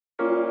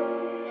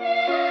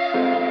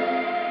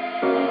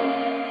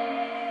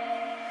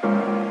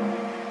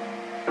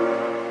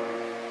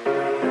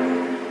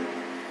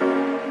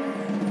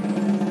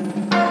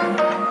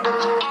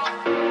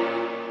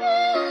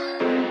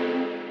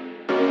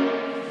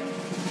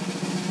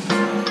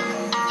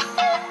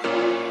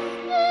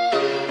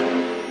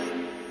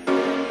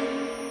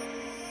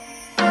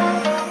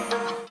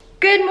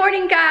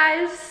morning,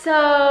 guys.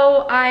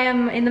 So I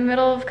am in the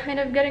middle of kind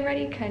of getting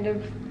ready, kind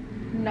of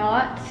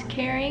not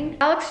caring.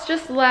 Alex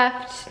just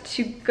left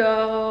to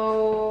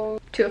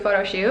go to a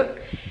photo shoot,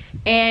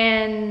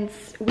 and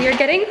we're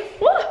getting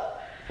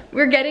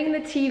the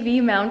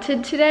TV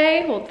mounted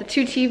today. Well, the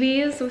two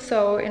TVs,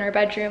 so in our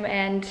bedroom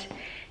and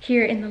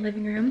here in the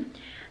living room.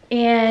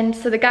 And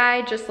so the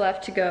guy just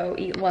left to go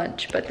eat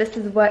lunch, but this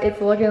is what it's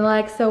looking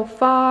like so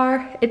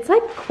far. It's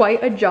like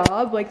quite a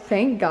job, like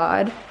thank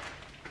God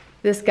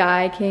this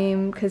guy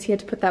came, because he had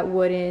to put that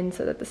wood in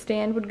so that the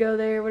stand would go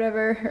there or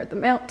whatever, or the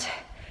mount.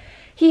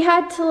 He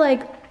had to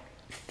like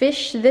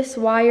fish this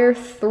wire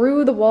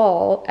through the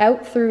wall,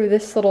 out through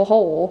this little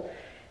hole.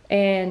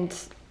 And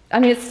I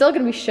mean, it's still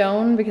gonna be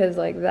shown because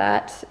like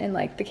that and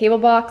like the cable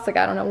box, like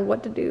I don't know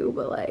what to do,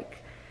 but like,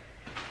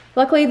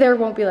 luckily there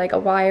won't be like a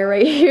wire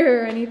right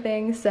here or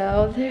anything.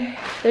 So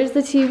there's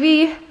the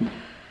TV.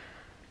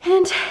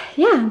 And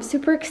yeah, I'm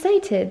super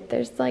excited.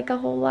 There's like a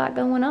whole lot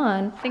going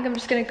on. I think I'm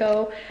just gonna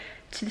go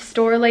to the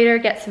store later,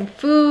 get some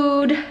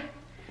food,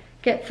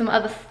 get some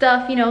other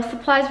stuff, you know,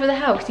 supplies for the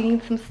house. You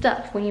need some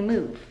stuff when you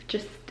move,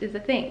 just is a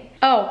thing.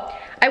 Oh,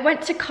 I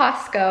went to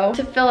Costco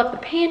to fill up the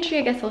pantry.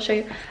 I guess I'll show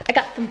you. I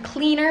got some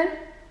cleaner,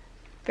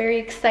 very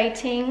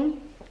exciting.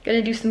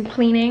 Gonna do some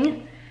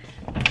cleaning.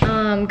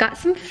 Got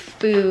some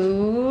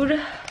food.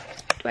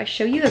 Do I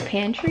show you the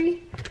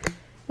pantry?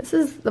 This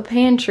is the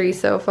pantry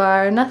so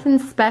far, nothing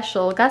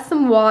special. Got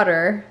some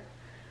water,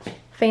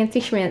 fancy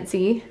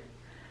schmancy.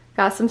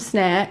 Got some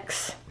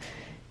snacks,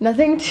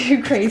 nothing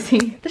too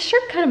crazy. This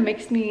shirt kind of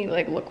makes me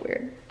like look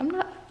weird. I'm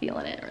not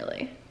feeling it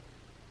really.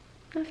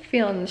 I'm not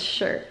feeling this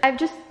shirt. I've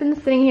just been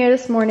sitting here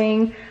this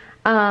morning,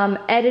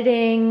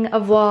 editing a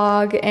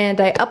vlog,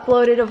 and I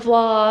uploaded a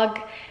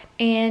vlog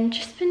and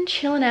just been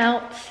chilling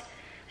out.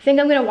 I think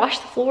I'm gonna wash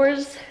the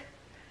floors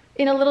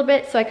in a little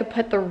bit so I could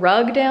put the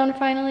rug down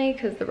finally,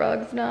 because the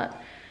rug's not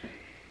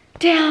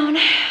down.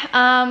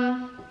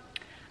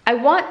 I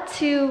want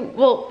to,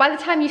 well, by the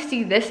time you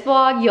see this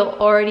vlog, you'll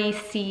already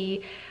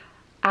see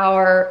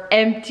our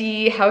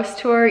empty house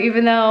tour,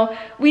 even though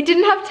we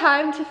didn't have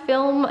time to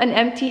film an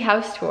empty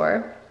house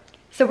tour.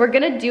 So we're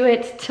gonna do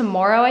it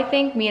tomorrow, I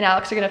think. Me and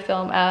Alex are gonna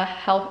film a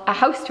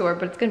house tour,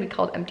 but it's gonna be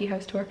called Empty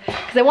House Tour.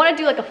 Because I wanna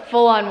do like a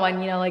full-on one,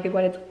 you know, like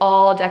when it's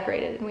all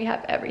decorated and we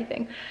have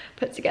everything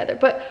put together.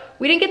 But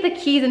we didn't get the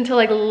keys until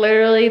like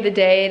literally the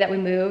day that we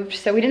moved,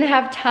 so we didn't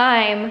have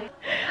time.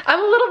 I'm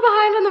a little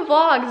behind on the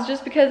vlogs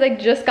just because I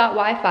just got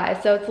Wi-Fi,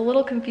 so it's a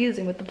little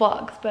confusing with the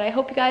vlogs. But I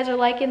hope you guys are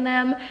liking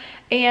them.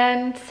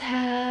 And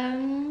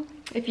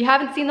if you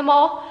haven't seen them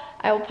all,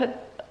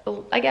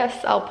 I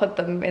guess I'll put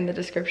them in the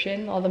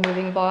description, all the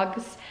moving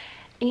vlogs.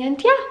 And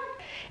yeah,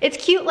 it's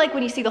cute like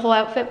when you see the whole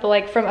outfit, but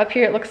like from up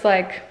here it looks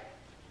like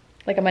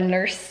I'm a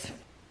nurse.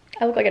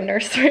 I look like a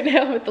nurse right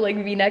now with the like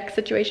V-neck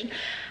situation.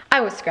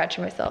 I was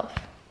scratching myself.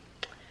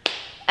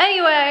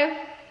 Anyway,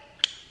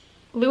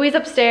 Louie's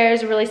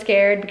upstairs, really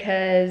scared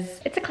because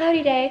it's a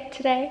cloudy day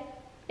today.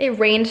 It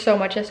rained so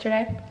much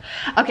yesterday.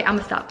 Okay, I'm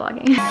gonna stop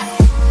vlogging.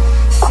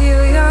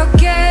 Feel your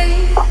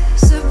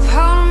gaze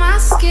upon my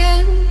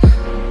skin.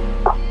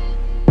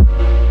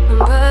 I'm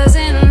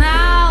buzzing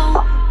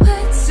now,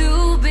 where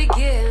to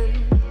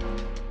begin?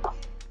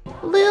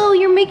 Lil,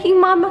 you're making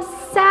Mama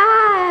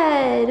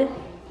sad.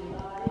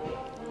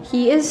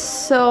 He is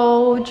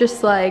so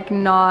just like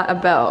not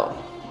about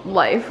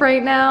life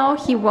right now.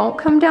 He won't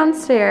come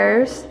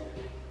downstairs.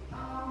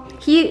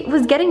 He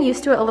was getting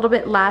used to it a little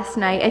bit last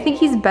night. I think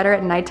he's better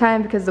at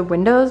nighttime because the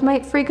windows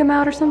might freak him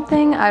out or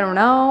something. I don't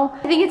know.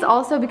 I think it's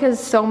also because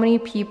so many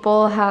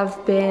people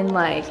have been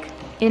like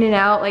in and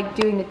out, like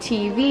doing the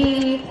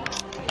TV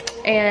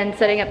and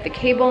setting up the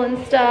cable and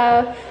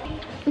stuff.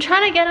 I'm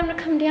trying to get him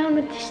to come down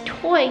with this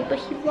toy, but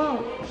he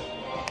won't.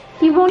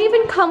 He won't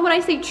even come when I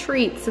say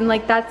treats, and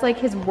like that's like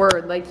his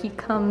word. Like he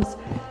comes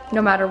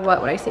no matter what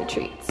when I say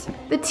treats.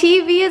 The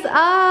TV is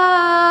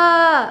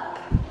up.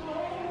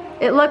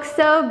 It looks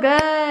so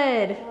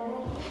good.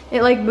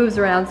 It like moves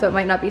around so it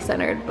might not be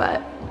centered,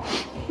 but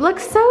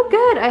looks so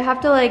good. I have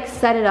to like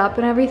set it up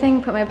and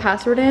everything, put my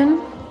password in.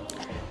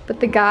 But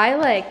the guy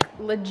like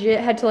legit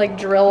had to like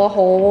drill a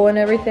hole and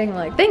everything.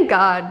 Like thank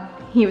God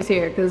he was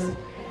here, because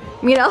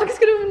me and Alex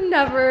could have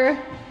never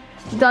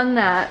done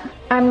that.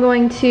 I'm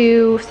going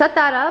to set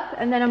that up,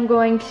 and then I'm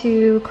going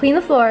to clean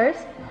the floors,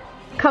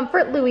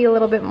 comfort Louie a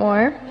little bit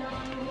more,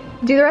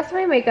 do the rest of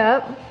my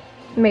makeup,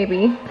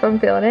 maybe if I'm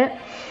feeling it,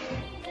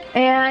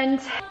 and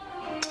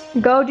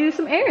go do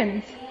some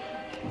errands.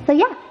 So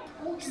yeah.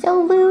 So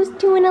Lou's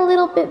doing a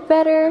little bit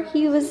better.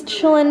 He was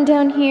chilling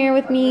down here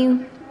with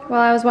me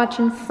while I was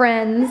watching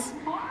Friends,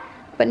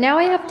 but now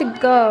I have to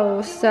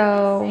go,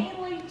 so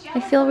I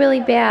feel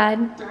really bad.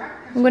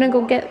 I'm gonna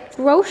go get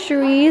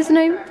groceries, and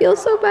I feel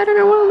so bad. I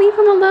don't want to leave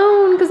him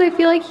alone because I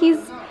feel like he's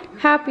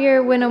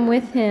happier when I'm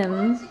with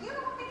him.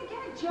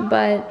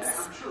 But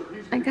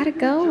I gotta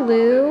go,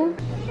 Lou.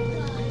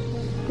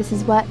 This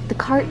is what the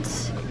cart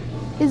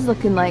is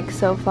looking like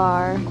so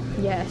far.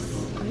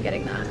 Yes, I'm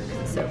getting that.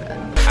 It's so good.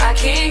 I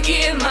can't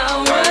get my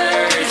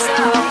words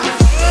out.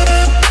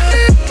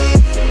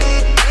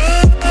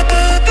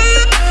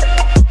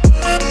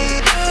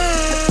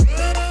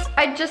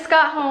 I just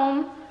got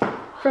home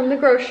from the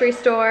grocery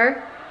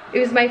store. It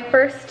was my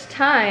first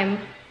time.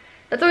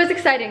 That's always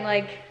exciting,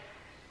 like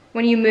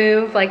when you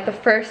move, like the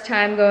first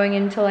time going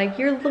into like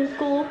your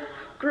local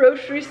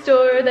grocery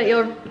store that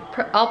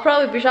I'll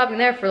probably be shopping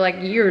there for like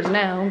years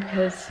now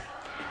because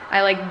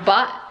I like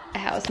bought a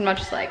house. I'm not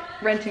just like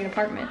renting an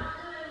apartment.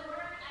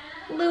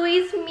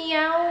 Louie's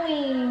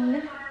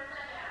meowing.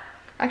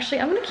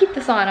 Actually, I'm gonna keep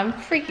this on. I'm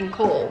freaking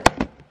cold.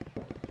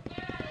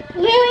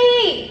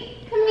 Louie,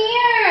 come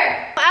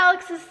here.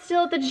 Alex is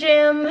still at the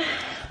gym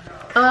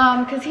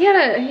because he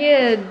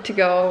had to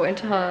go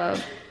into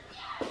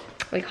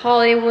like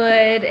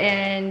Hollywood,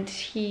 and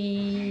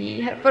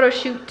he had a photo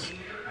shoot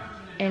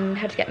and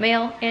had to get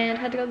mail and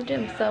had to go to the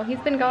gym. So he's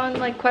been gone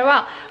like quite a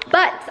while.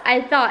 But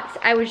I thought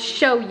I would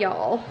show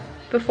y'all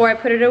before I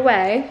put it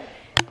away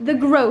the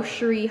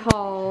grocery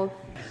haul.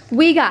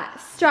 We got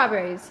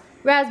strawberries,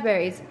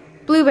 raspberries,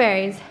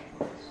 blueberries,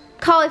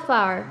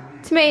 cauliflower,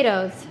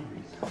 tomatoes,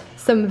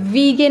 some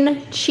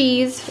vegan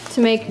cheese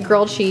to make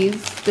grilled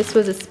cheese. This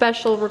was a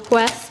special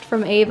request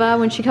from Ava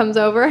when she comes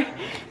over.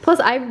 Plus,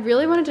 I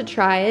really wanted to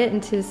try it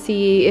and to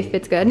see if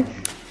it's good.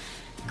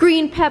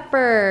 Green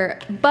pepper,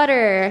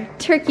 butter,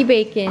 turkey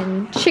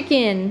bacon,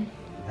 chicken,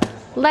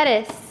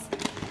 lettuce,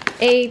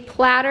 a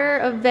platter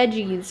of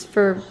veggies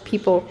for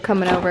people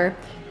coming over.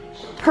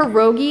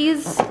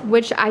 Pierogies,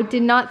 which I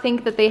did not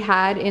think that they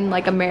had in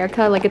like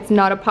America. Like, it's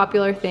not a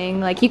popular thing.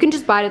 Like, you can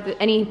just buy it at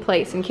any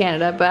place in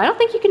Canada, but I don't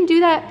think you can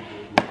do that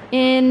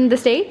in the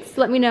States.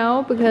 Let me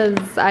know,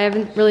 because I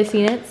haven't really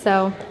seen it.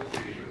 So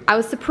I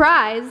was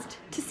surprised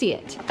to see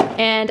it.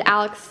 And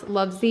Alex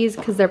loves these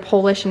because they're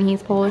Polish and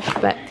he's Polish.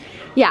 But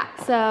yeah,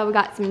 so we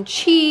got some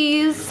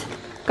cheese,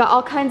 got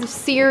all kinds of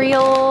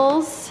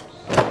cereals,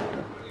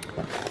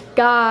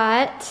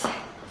 got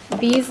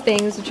these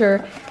things which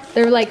are,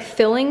 they're like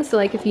filling, so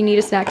like if you need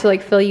a snack to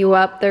like fill you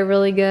up, they're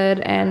really good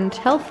and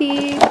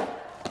healthy.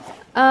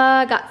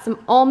 Got some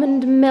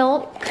almond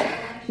milk,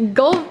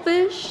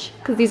 goldfish,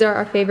 because these are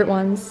our favorite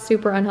ones,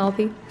 super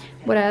unhealthy,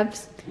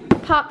 whatevs.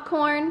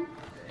 Popcorn,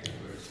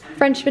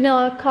 French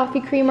vanilla coffee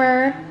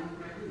creamer,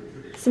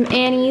 some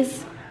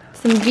Annie's,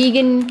 some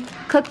vegan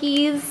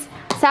cookies,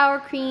 sour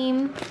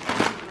cream,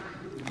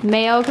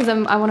 mayo, because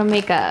I want to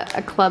make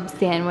a club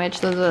sandwich.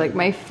 Those are like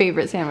my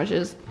favorite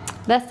sandwiches.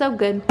 That's so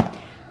good.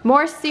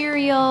 More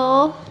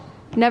cereal.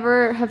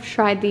 Never have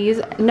tried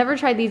these. Never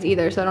tried these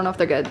either, so I don't know if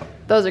they're good.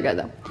 Those are good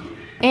though.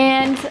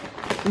 And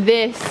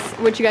this,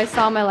 which you guys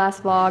saw in my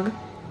last vlog.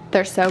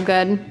 They're so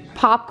good.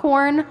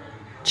 Popcorn,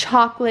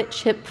 chocolate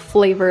chip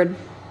flavored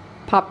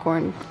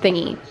popcorn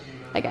thingy,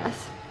 I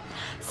guess.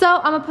 So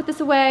I'm gonna put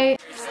this away.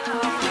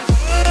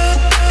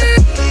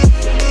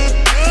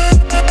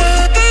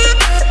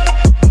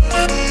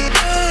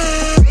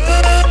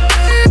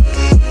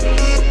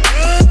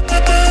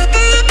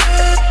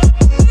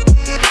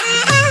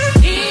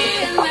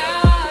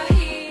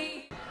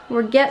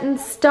 We're getting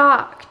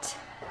stocked.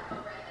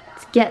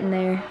 It's getting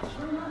there.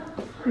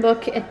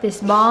 Look at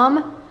this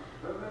bomb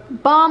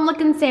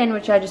looking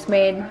sandwich I just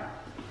made.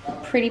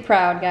 Pretty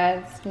proud,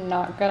 guys,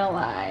 not gonna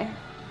lie.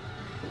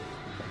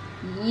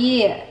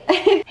 Yeah.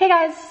 Hey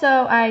guys,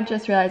 so I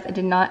just realized I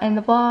did not end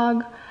the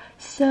vlog.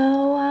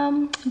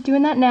 So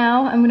doing that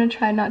now. I'm gonna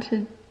try not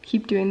to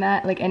keep doing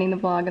that, like ending the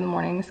vlog in the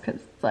mornings, because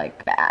it's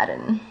like bad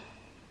and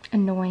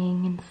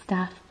annoying and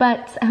stuff.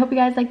 But I hope you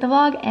guys liked the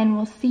vlog, and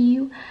we'll see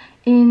you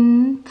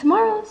in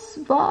tomorrow's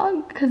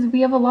vlog, because we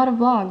have a lot of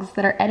vlogs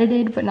that are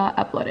edited but not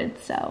uploaded,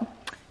 so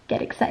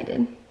get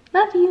excited.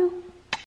 Love you.